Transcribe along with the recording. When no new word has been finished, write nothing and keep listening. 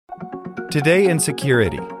Today in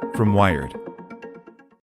Security from Wired.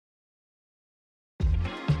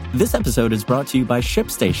 This episode is brought to you by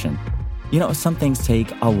ShipStation. You know, some things take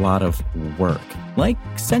a lot of work, like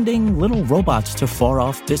sending little robots to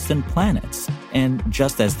far-off distant planets. And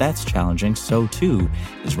just as that's challenging, so too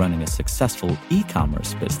is running a successful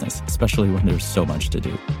e-commerce business, especially when there's so much to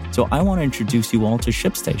do. So I want to introduce you all to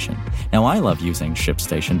ShipStation. Now, I love using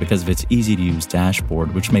ShipStation because of its easy-to-use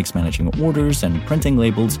dashboard, which makes managing orders and printing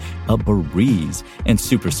labels a breeze and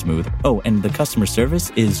super smooth. Oh, and the customer service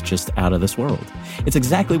is just out of this world. It's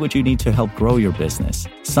exactly what you need to help grow your business.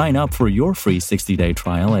 Sign up for your free 60-day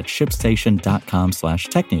trial at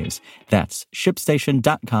shipstation.com/technews. That's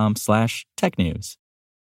shipstation.com/technews.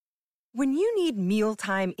 When you need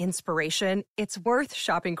mealtime inspiration, it's worth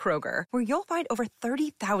shopping Kroger, where you'll find over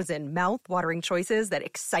 30,000 mouth-watering choices that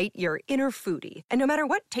excite your inner foodie. And no matter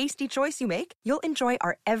what tasty choice you make, you'll enjoy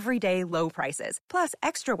our everyday low prices, plus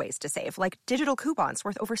extra ways to save, like digital coupons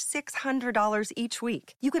worth over $600 each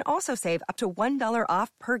week. You can also save up to $1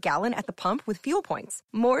 off per gallon at the pump with fuel points.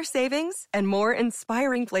 More savings and more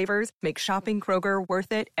inspiring flavors make shopping Kroger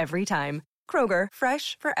worth it every time. Kroger,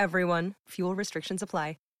 fresh for everyone. Fuel restrictions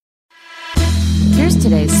apply. Here's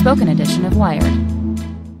today's spoken edition of Wired.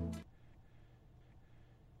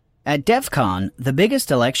 At DefCon, the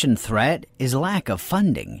biggest election threat is lack of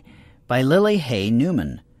funding, by Lily Hay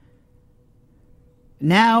Newman.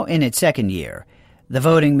 Now in its second year, the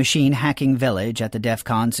voting machine hacking village at the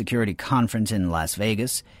DefCon Security Conference in Las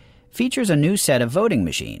Vegas features a new set of voting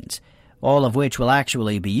machines, all of which will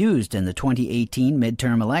actually be used in the 2018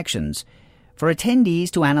 midterm elections, for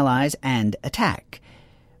attendees to analyze and attack.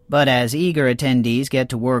 But as eager attendees get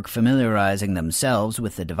to work familiarizing themselves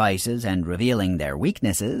with the devices and revealing their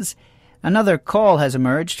weaknesses, another call has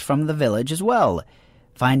emerged from the village as well.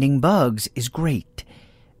 Finding bugs is great,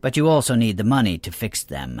 but you also need the money to fix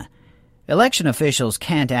them. Election officials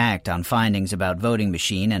can't act on findings about voting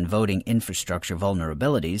machine and voting infrastructure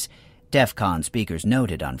vulnerabilities, DefCon speakers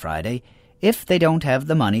noted on Friday, if they don't have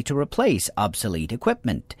the money to replace obsolete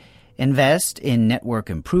equipment, invest in network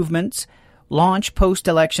improvements, launch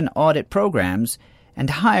post-election audit programs, and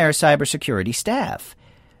hire cybersecurity staff.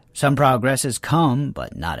 Some progress has come,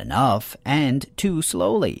 but not enough, and too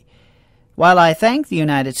slowly. While I thank the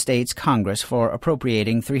United States Congress for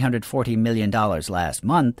appropriating $340 million last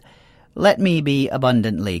month, let me be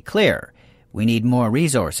abundantly clear. We need more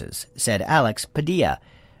resources, said Alex Padilla,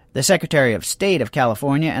 the Secretary of State of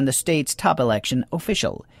California and the state's top election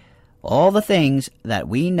official. All the things that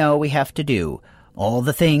we know we have to do, all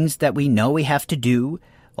the things that we know we have to do,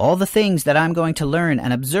 all the things that I'm going to learn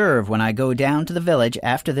and observe when I go down to the village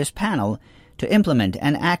after this panel to implement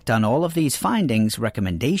and act on all of these findings,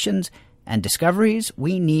 recommendations, and discoveries,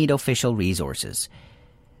 we need official resources.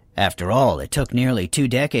 After all, it took nearly 2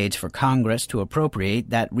 decades for Congress to appropriate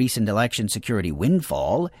that recent election security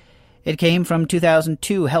windfall. It came from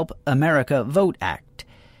 2002 Help America Vote Act.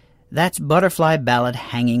 That's butterfly ballot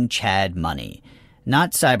hanging Chad money.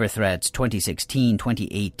 Not cyber threats 2016,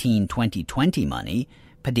 2018, 2020 money,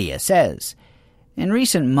 Padilla says. In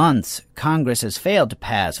recent months, Congress has failed to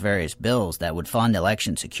pass various bills that would fund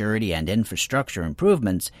election security and infrastructure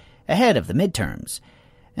improvements ahead of the midterms.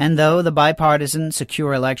 And though the bipartisan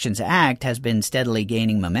Secure Elections Act has been steadily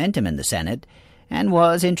gaining momentum in the Senate and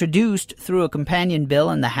was introduced through a companion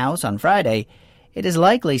bill in the House on Friday, it is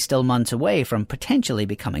likely still months away from potentially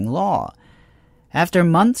becoming law. After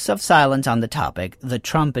months of silence on the topic, the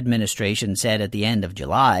Trump administration said at the end of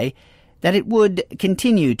July that it would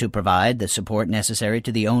continue to provide the support necessary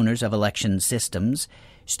to the owners of election systems,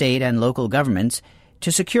 state and local governments,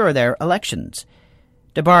 to secure their elections.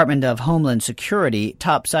 Department of Homeland Security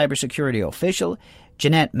top cybersecurity official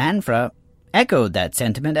Jeanette Manfra echoed that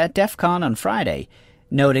sentiment at DefCon on Friday,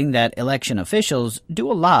 noting that election officials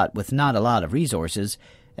do a lot with not a lot of resources,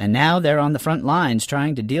 and now they're on the front lines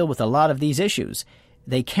trying to deal with a lot of these issues.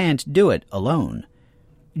 They can't do it alone.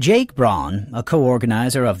 Jake Braun, a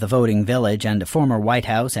co-organizer of the Voting Village and a former White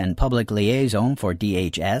House and public liaison for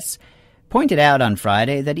DHS, pointed out on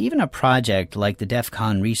Friday that even a project like the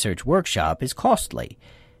DefCon Research Workshop is costly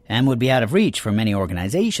and would be out of reach for many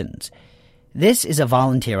organizations. This is a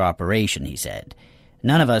volunteer operation, he said.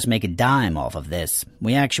 None of us make a dime off of this.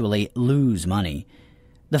 We actually lose money.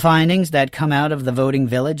 The findings that come out of the Voting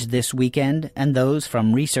Village this weekend and those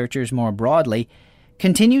from researchers more broadly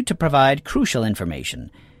continue to provide crucial information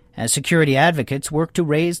as security advocates work to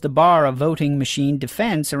raise the bar of voting machine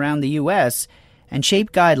defense around the U.S. and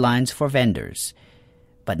shape guidelines for vendors.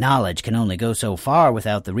 But knowledge can only go so far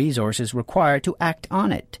without the resources required to act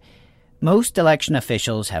on it. Most election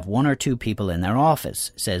officials have 1 or 2 people in their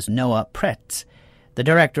office, says Noah Pretz, the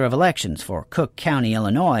director of elections for Cook County,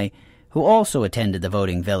 Illinois, who also attended the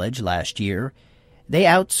voting village last year. They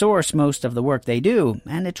outsource most of the work they do,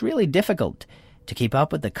 and it's really difficult to keep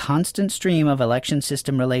up with the constant stream of election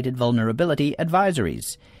system-related vulnerability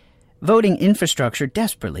advisories. Voting infrastructure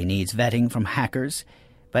desperately needs vetting from hackers,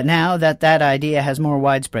 but now that that idea has more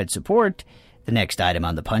widespread support, the next item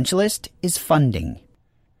on the punch list is funding.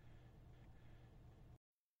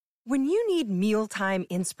 When you need mealtime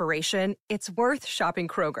inspiration, it's worth shopping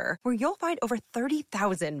Kroger, where you'll find over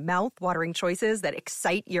 30,000 mouth-watering choices that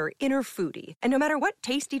excite your inner foodie. And no matter what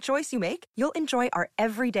tasty choice you make, you'll enjoy our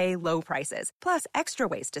everyday low prices, plus extra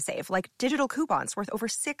ways to save, like digital coupons worth over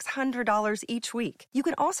 $600 each week. You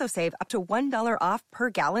can also save up to $1 off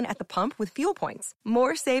per gallon at the pump with fuel points.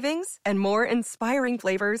 More savings and more inspiring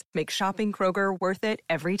flavors make shopping Kroger worth it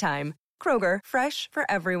every time. Kroger, fresh for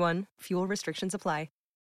everyone. Fuel restrictions apply.